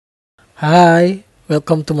Hi,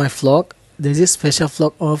 welcome to my vlog. This is special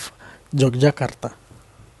vlog of Yogyakarta.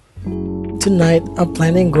 Tonight I'm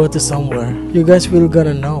planning go to somewhere. You guys will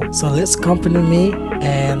gonna know. So let's accompany me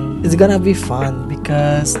and it's gonna be fun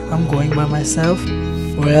because I'm going by myself.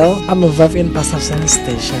 Well, I'm arrived in Pasar Senen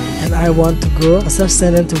station and I want to go Pasar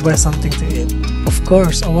Senen to buy something to eat. Of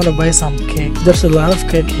course, I want to buy some cake. There's a lot of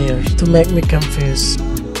cake here to make me confused.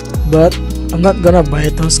 But I'm not gonna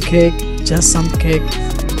buy those cake, just some cake.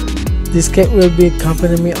 This cake will be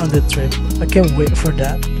accompanying me on the trip. I can't wait for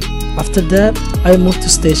that. After that, I move to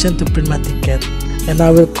station to print my ticket. And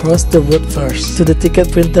I will cross the road first to the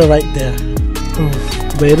ticket printer right there. Oof.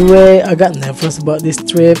 By the way, I got nervous about this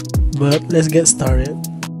trip, but let's get started.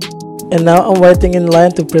 And now I'm waiting in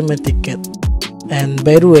line to print my ticket. And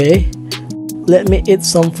by the way, let me eat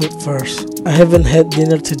some food first. I haven't had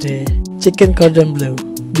dinner today. Chicken cordon bleu.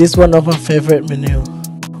 This is one of my favorite menu.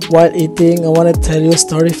 While eating, I want to tell you a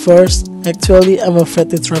story first. Actually, I'm afraid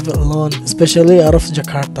to travel alone, especially out of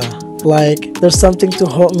Jakarta. Like, there's something to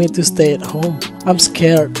hold me to stay at home. I'm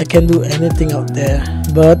scared I can do anything out there.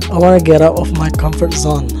 But I want to get out of my comfort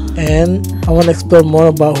zone. And I want to explore more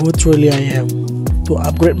about who truly I am. To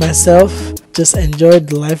upgrade myself, just enjoy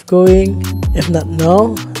the life going. If not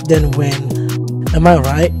now, then when? Am I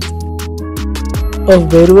right? Oh,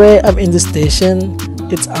 by the way, I'm in the station.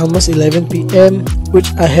 It's almost 11 p.m.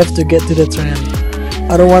 which I have to get to the train.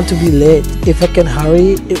 I don't want to be late. If I can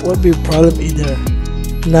hurry, it won't be a problem either.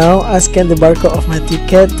 Now I scan the barcode of my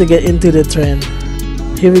ticket to get into the train.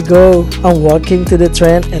 Here we go. I'm walking to the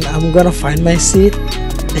train and I'm gonna find my seat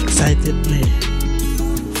excitedly.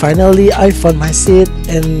 Finally, I found my seat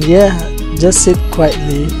and yeah, just sit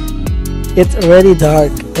quietly. It's already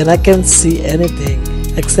dark and I can't see anything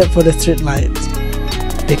except for the street lights.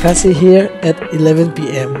 Bekasi here at 11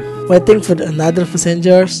 p.m. Waiting for another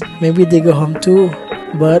passengers. Maybe they go home too,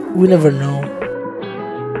 but we never know.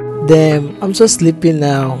 Damn, I'm so sleepy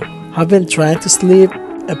now. I've been trying to sleep.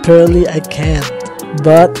 Apparently I can't.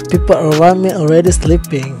 But people around me already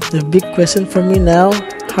sleeping. The big question for me now,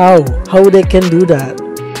 how they can do that?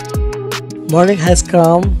 Morning has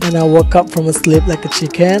come and I woke up from a sleep like a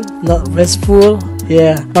chicken, not restful.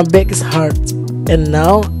 Yeah, my back is hard. And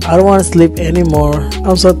now, I don't want to sleep anymore.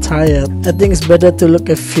 I'm so tired. I think it's better to look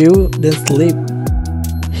at view than sleep.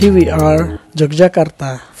 Here we are,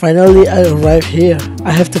 Yogyakarta. Finally, I arrived here.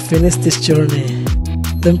 I have to finish this journey.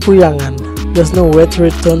 Lempuyangan. There's no way to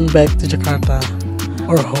return back to Jakarta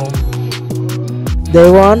or home.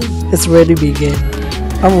 Day 1 is ready begin.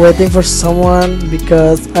 I'm waiting for someone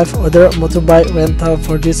because I've ordered a motorbike rental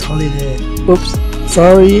for this holiday. Oops,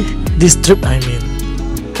 sorry. This trip I mean.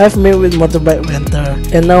 I've met with motorbike renter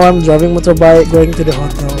and now I'm driving motorbike going to the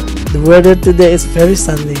hotel. The weather today is very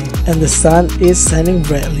sunny and the sun is shining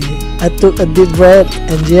brightly. I took a deep breath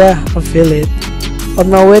and yeah, I feel it. On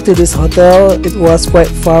my way to this hotel, it was quite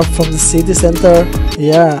far from the city center.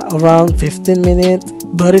 Yeah, around 15 minutes,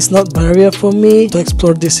 but it's not barrier for me to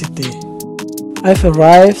explore this city. I've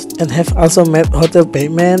arrived and have also made hotel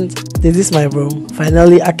payment. This is my room.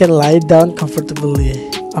 Finally, I can lie down comfortably.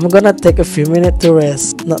 I'm gonna take a few minutes to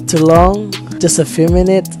rest. Not too long, just a few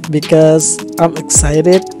minutes because I'm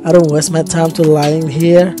excited. I don't waste my time to lying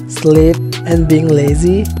here, sleep and being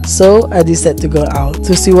lazy. So I decided to go out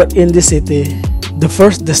to see what in the city. The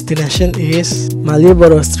first destination is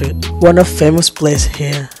Malioboro Street, one of famous place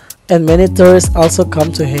here. And many tourists also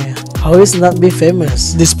come to here. How is not be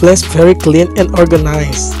famous? This place very clean and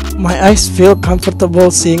organized. My eyes feel comfortable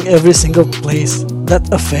seeing every single place. That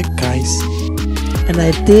affect guys. And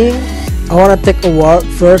I think I want to take a walk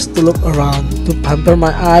first to look around, to pamper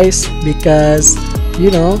my eyes because, you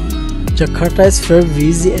know, Jakarta is very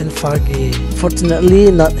busy and foggy. Fortunately,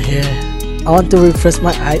 not here. I want to refresh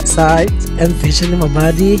my eyesight and vision in my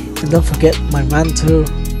body and don't forget my mind too.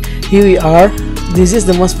 Here we are. This is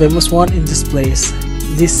the most famous one in this place.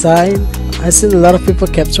 This sign, I've seen a lot of people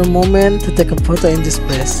capture moment to take a photo in this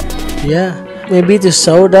place. Yeah, maybe to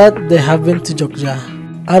show that they have been to Jogja.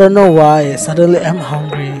 I don't know why, suddenly I'm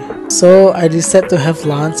hungry. So I decided to have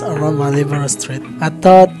lunch around Malioboro Street. I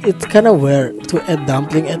thought it's kinda weird to eat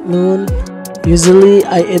dumpling at noon. Usually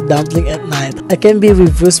I eat dumpling at night. I can be a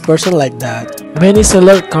reverse person like that. Many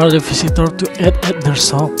sellers call the visitor to eat at their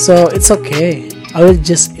shop. So it's okay. I will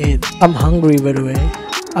just eat. I'm hungry by the way.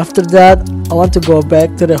 After that, I want to go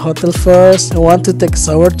back to the hotel first. I want to take a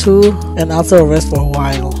shower too and also rest for a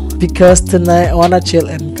while. Because tonight I wanna chill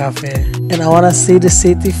in cafe and I wanna see the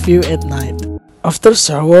city view at night. After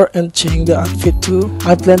shower and changing the outfit too,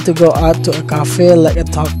 I plan to go out to a cafe like I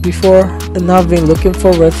talked before, and I've been looking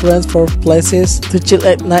for reference for places to chill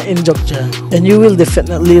at night in Jogja. And you will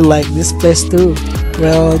definitely like this place too.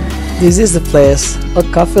 Well, This is the place, a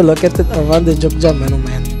cafe located around the Jogja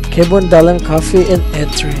monument. Kebun Dalam Cafe and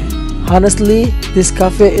Eatery. Honestly, this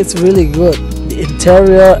cafe is really good. The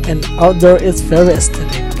interior and outdoor is very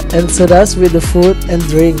aesthetic. And so does with the food and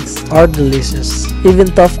drinks are delicious. Even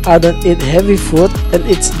though I don't eat heavy food and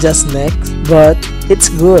it's just snacks, but it's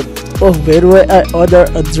good. Oh, by the way, I ordered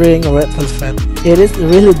a drink red velvet. It is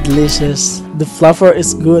really delicious. The flavor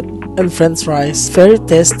is good and french fries very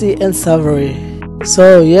tasty and savory.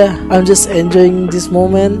 So yeah, I'm just enjoying this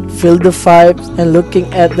moment, feel the vibes and looking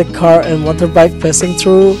at the car and motorbike passing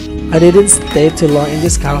through. I didn't stay too long in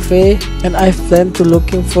this cafe and I plan to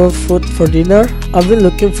looking for food for dinner. I've been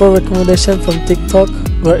looking for recommendation from TikTok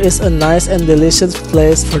where is a nice and delicious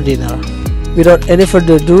place for dinner. Without any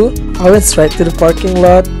further ado, I went straight to the parking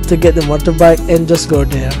lot to get the motorbike and just go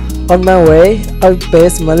there. On my way, I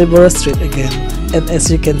passed Maliboro Street again, and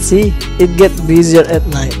as you can see, it gets busier at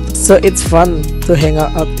night. So it's fun to hang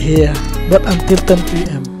out here, but until 10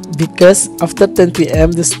 p.m. Because after 10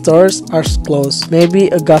 p.m. the stores are closed. Maybe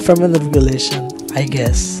a government regulation, I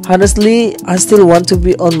guess. Honestly, I still want to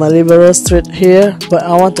be on Maliboro Street here, but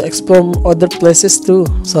I want to explore other places too.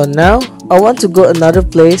 So now, I want to go another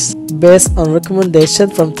place based on recommendation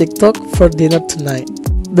from TikTok for dinner tonight.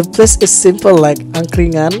 The place is simple like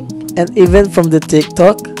angkringan, and even from the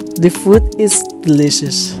TikTok, the food is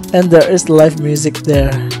delicious and there is live music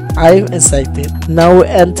there. I'm excited. Now we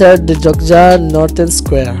enter the Jogja Northern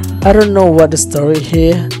Square. I don't know what the story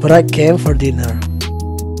here, but I came for dinner.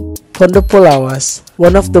 Pondok Pulawas,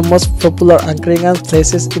 one of the most popular angkringan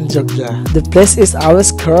places in Jogja. The place is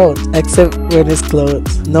always crowded, except when it's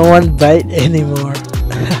closed. No one bite anymore.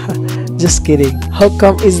 Just kidding. How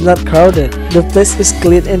come it's not crowded? The place is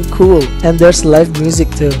clean and cool, and there's live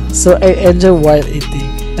music too, so I enjoy while eating.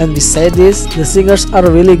 And beside this, the singers are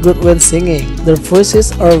really good when singing. Their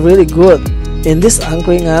voices are really good. In this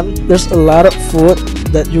angkringan, there's a lot of food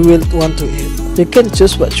that you will want to eat. You can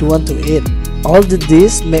choose what you want to eat. All the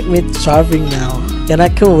dishes make me starving now, and I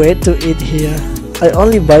can't wait to eat here. I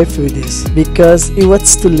only buy food this because it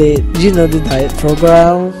was too late. You know the diet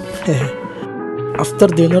program. After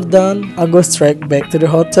dinner done, I go straight back to the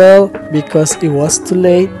hotel because it was too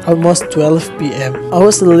late, almost 12 p.m. I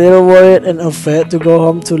was a little worried and afraid to go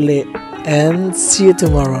home too late. And see you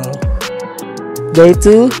tomorrow. Day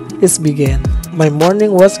 2 is began. My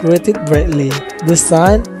morning was greeted brightly. The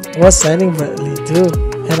sun was shining brightly too,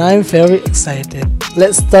 and I'm very excited.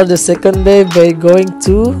 Let's start the second day by going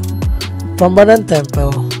to Prambanan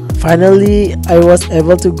Temple. Finally, I was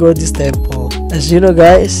able to go this temple. As you know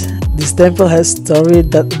guys, this temple has story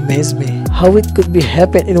that amazed me. How it could be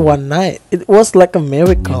happen in one night. It was like a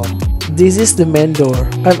miracle. This is the main door.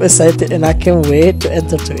 I'm excited and I can't wait to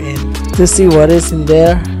enter to see what is in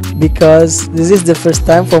there, because this is the first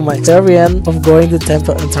time for my experience of going to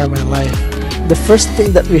temple entire my life. The first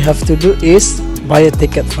thing that we have to do is buy a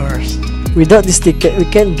ticket first. Without this ticket, we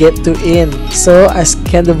can't get to in. So I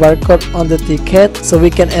scan the barcode on the ticket so we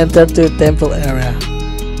can enter to the temple area.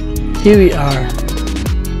 Here we are.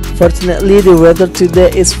 Fortunately, the weather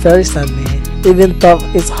today is very sunny. Even though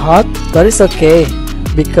it's hot, but it's okay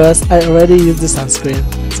because I already used the sunscreen,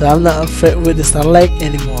 so I'm not afraid with the sunlight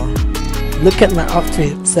anymore. Look at my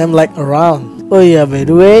outfit, same like around. Oh yeah, by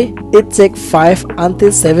the way, it takes 5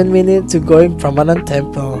 until 7 minutes to go in Prambanan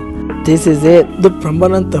Temple. This is it, the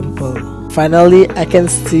Prambanan Temple. Finally, I can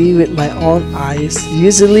see with my own eyes.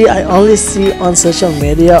 Usually, I only see on social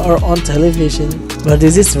media or on television, but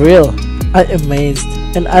this is real. I'm amazed,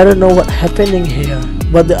 and I don't know what's happening here.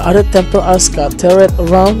 But the other temples are scattered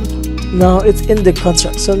around. Now it's in the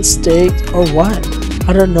construction stage or what?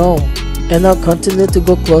 I don't know. And I'll continue to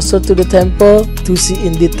go closer to the temple to see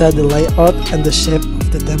in detail the layout and the shape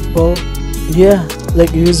of the temple. Yeah,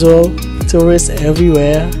 like usual, tourists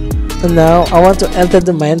everywhere. And now I want to enter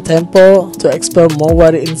the main temple to explore more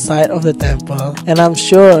what is inside of the temple. And I'm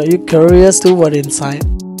sure you're curious to what inside.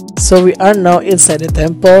 So we are now inside the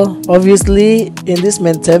temple. Obviously, in this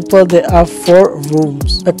main temple there are 4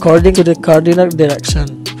 rooms according to the cardinal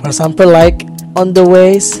direction. For example, like on the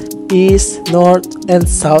west, east, north, and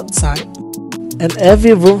south side. And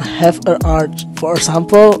every room have an arch. For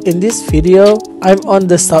example, in this video, I'm on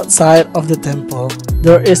the south side of the temple.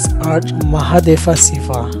 There is arch Mahadeva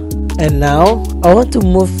Shiva. And now, I want to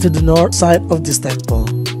move to the north side of this temple.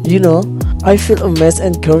 You know, I feel amazed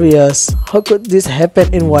and curious. How could this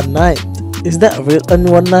happen in one night? Is that real in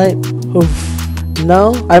one night? Oof.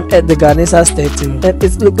 Now I'm at the Ganesha statue and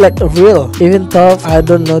it looked like a real, even though I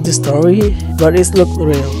don't know the story, but it looked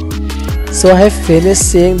real. So I have finished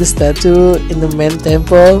seeing the statue in the main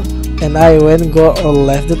temple, and I went go or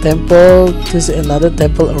left the temple to see another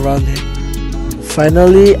temple around it.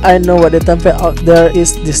 Finally, I know why the temple out there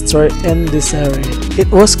is destroyed in this area.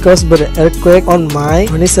 It was caused by the earthquake on May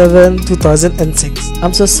 27, 2006.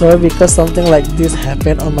 I'm so sorry because something like this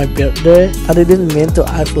happened on my birthday. I didn't mean to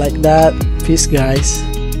act like that. Peace, guys.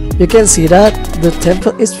 You can see that the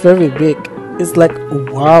temple is very big. It's like,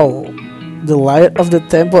 wow. The layout of the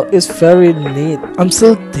temple is very neat. I'm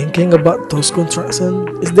still thinking about those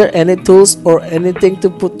construction. Is there any tools or anything to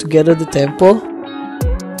put together the temple?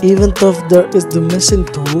 Even though there is the machine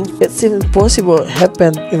tool, it seems impossible it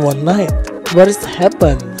happened in one night. But it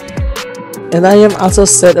happened. And I am also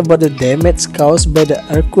sad about the damage caused by the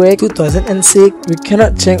earthquake 2006. We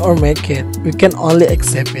cannot change or make it. We can only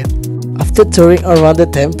accept it. After touring around the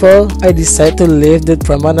temple, I decided to leave the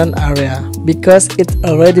prambanan area. Because it's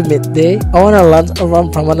already midday, I wanna lunch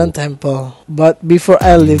around Prambanan temple. But before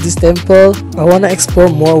I leave this temple, I wanna explore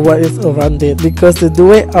more what is around it. Because the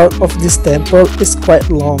way out of this temple is quite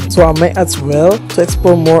long, so I may as well to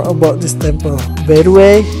explore more about this temple. By the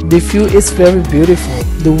way, the view is very beautiful.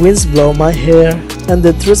 The winds blow my hair, and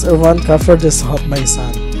the trees around cover the hot by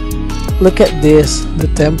sun. Look at this, the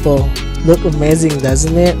temple. Look amazing,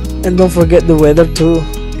 doesn't it? And don't forget the weather too.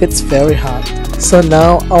 It's very hot. So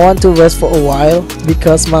now I want to rest for a while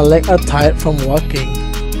because my legs are tired from walking.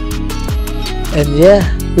 And yeah,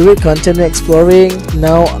 we will continue exploring.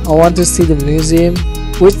 Now I want to see the museum,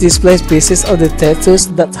 which displays pieces of the tattoos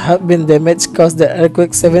that have been damaged caused the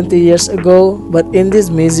earthquake 70 years ago. But in this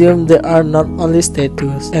museum there are not only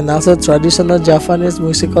statues and also traditional Javanese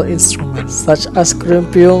musical instruments such as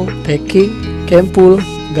krempiung, peking, kempul,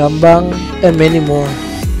 gambang, and many more.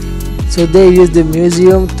 So they use the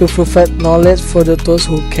museum to provide knowledge for those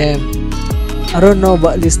who came. I don't know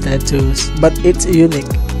about these tattoos, but it's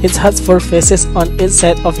unique. It has 4 faces on each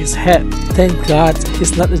side of his head. Thank God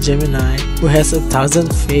he's not a Gemini who has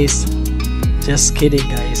 1,000 faces. Just kidding,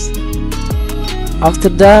 guys. After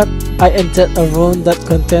that, I entered a room that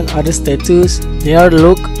contained other statues. They are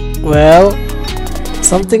look, well,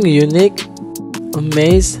 something unique,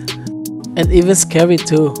 amazed, and even scary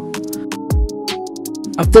too.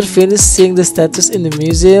 After finishing the statues in the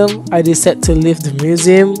museum, I decided to leave the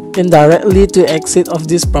museum and directly to exit of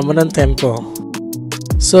this Prambanan temple.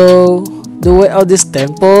 So, the way out this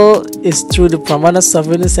temple is through the Prambanan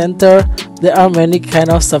Souvenir Center. There are many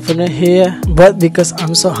kind of souvenir here, but because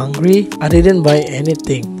I'm so hungry, I didn't buy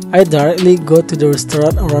anything. I directly go to the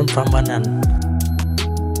restaurant around Prambanan.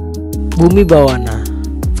 Bumi Bawana,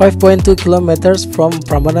 5.2 kilometers from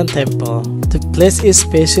Prambanan temple. The place is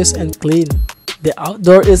spacious and clean. The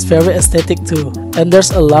outdoor is very aesthetic too, and there's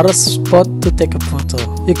a lot of spot to take a photo.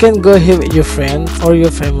 You can go here with your friends or your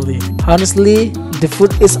family. Honestly, the food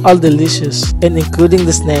is all delicious, and including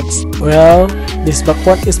the snacks. Well, this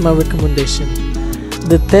bakwan is my recommendation.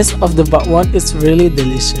 The taste of the bakwan is really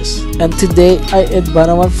delicious. And today I ate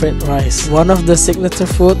banawan fried rice, one of the signature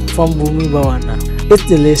food from Bumi Bawana. It's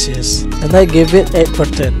delicious, and I gave it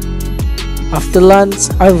 8/10. After lunch,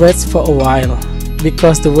 I rest for a while,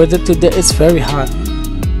 because the weather today is very hot.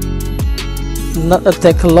 Not a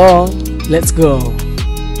take long, let's go.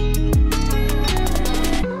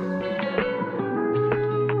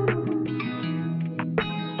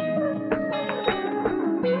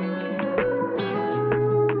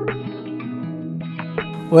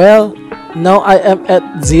 Well, now I am at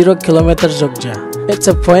 0 km Jogja. It's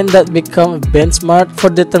a point that become a benchmark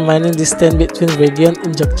for determining distance between region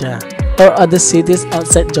in Jogja or other cities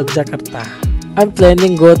outside Yogyakarta. I'm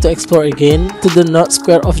planning go to explore again to the North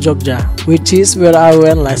Square of Jogja, which is where I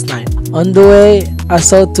went last night. On the way, I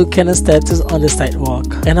saw 2 cannon statues on the sidewalk,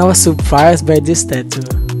 and I was surprised by this statue.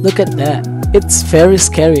 Look at that. It's very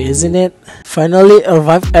scary, isn't it? Finally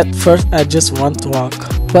arrived. At first I just want to walk,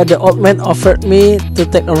 but the old man offered me to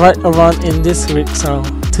take a ride around in this rickshaw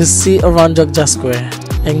to see around Jogja Square.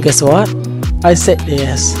 And guess what? I said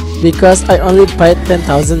yes, because I only paid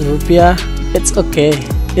 10,000 rupiah. It's okay.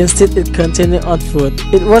 Instead, it continued on foot.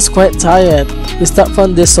 It was quite tired. We start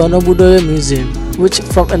from the Sono Budaya Museum, which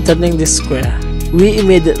from entering this square. We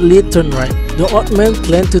immediately turn right. The old man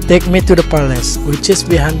planned to take me to the palace, which is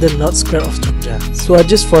behind the North Square of Jogja. So I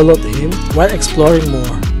just followed him while exploring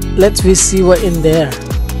more. Let's see what in there.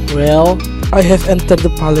 Well, I have entered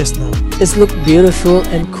the palace now. It looks beautiful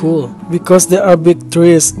and cool because there are big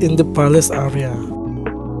trees in the palace area.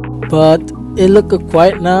 But it looks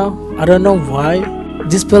quiet now. I don't know why.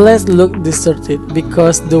 This palace looks deserted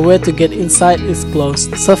because the way to get inside is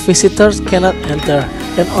closed, so visitors cannot enter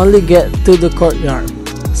and only get to the courtyard.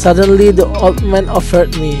 Suddenly, the old man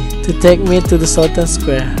offered me to take me to the Sultan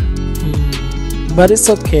Square. But it's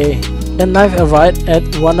okay, and I've arrived at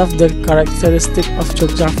one of the characteristics of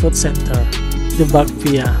Jogja Food Center, the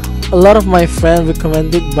bakpia. A lot of my friends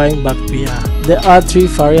recommended buying bakpia. There are 3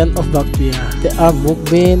 variants of bakpia. There are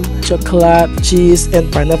mukbin, chocolate, cheese, and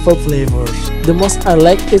pineapple flavors. The most I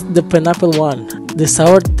like is the pineapple one. The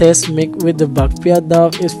sour taste mixed with the bakpia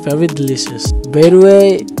dough is very delicious. By the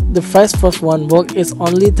way, the price for one box is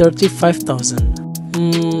only 35,000.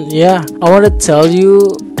 Yeah, I want to tell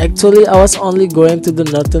you, actually I was only going to the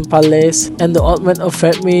Northern Palace and the old man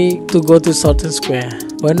offered me to go to Southern Square.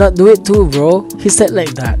 Why not do it too, bro? He said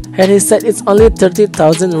like that. And he said it's only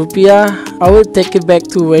 30,000 rupiah. I will take it back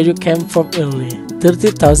to where you came from early.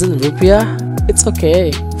 30,000 rupiah? It's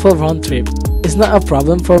okay for round trip. It's not a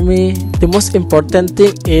problem for me. The most important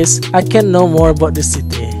thing is I can know more about the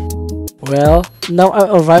city. Well, now I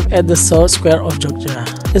arrived at the South Square of Jogja.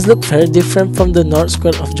 It looks very different from the North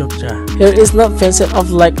Square of Jogja. Here is not fenced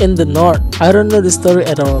off like in the North. I don't know the story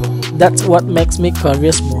at all. That's what makes me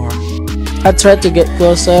curious more. I tried to get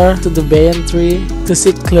closer to the banyan tree to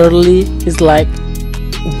see clearly. It's like,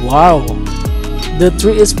 wow, the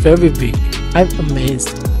tree is very big. I'm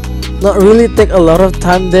amazed. Not really take a lot of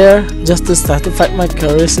time there, just to satisfy my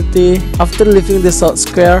curiosity. After leaving the South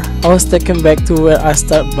Square, I was taken back to where I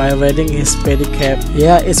started by riding his pedicab.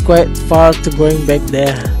 Yeah, it's quite far to going back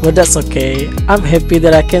there, but that's okay. I'm happy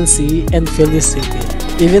that I can see and feel the city,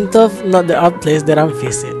 even though not the art place that I'm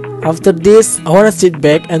visit. After this, I wanna sit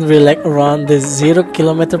back and relax around the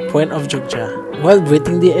 0-kilometer point of Jogja, while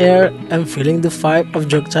breathing the air and feeling the vibe of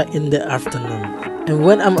Jogja in the afternoon. And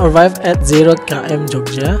when I'm arrived at 0 km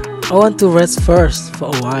Jogja, I want to rest first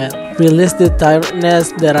for a while, release the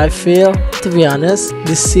tiredness that I feel. To be honest,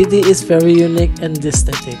 this city is very unique and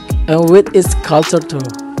aesthetic, and with its culture too.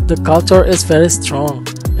 The culture is very strong,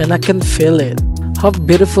 and I can feel it. How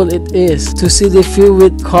beautiful it is to see the view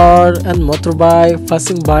with car and motorbike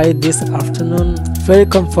passing by this afternoon. Very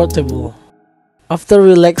comfortable. After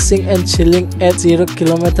relaxing and chilling at 0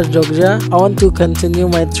 km Jogja, I want to continue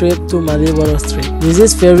my trip to Malioboro Street. This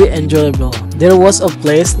is very enjoyable. There was a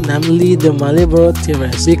place, namely the Malioboro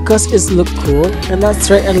Terrace, because it looked cool, and I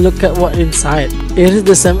tried and look at what inside. It is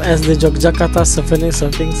the same as the Yogyakarta Souvenir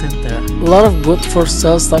Shopping Center. A lot of good for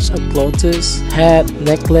sale such as clothes, hat,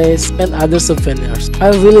 necklace, and other souvenirs. I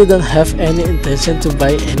really don't have any intention to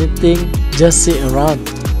buy anything, just sit around.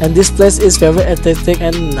 And this place is very aesthetic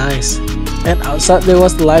and nice. And outside there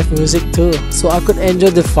was live music too, so I could enjoy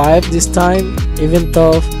the vibe this time, even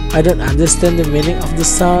though I don't understand the meaning of the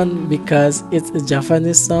song because it's a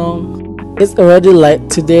Japanese song. It's already late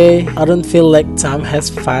today. I don't feel like time has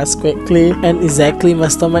passed quickly, and exactly my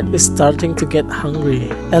stomach is starting to get hungry.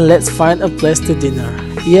 And let's find a place to dinner.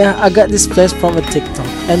 Yeah, I got this place from a TikTok,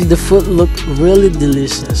 and the food looked really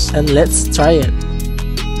delicious, and let's try it.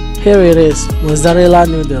 Here it is, mozzarella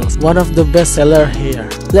noodles, one of the best sellers here.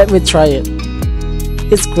 Let me try it.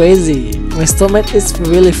 It's crazy. My stomach is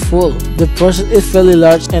really full. The portion is really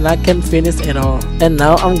large and I can't finish it all. And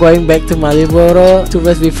now I'm going back to Malioboro to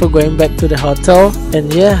rest before going back to the hotel.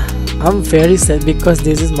 And yeah, I'm very sad because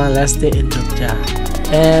this is my last day in Jogja.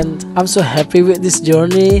 And I'm so happy with this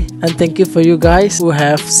journey, and thank you for you guys who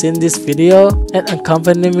have seen this video and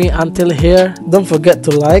accompanied me until here. Don't forget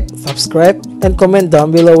to like, subscribe, and comment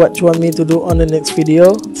down below what you want me to do on the next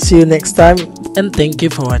video. See you next time, and thank you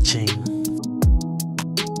for watching.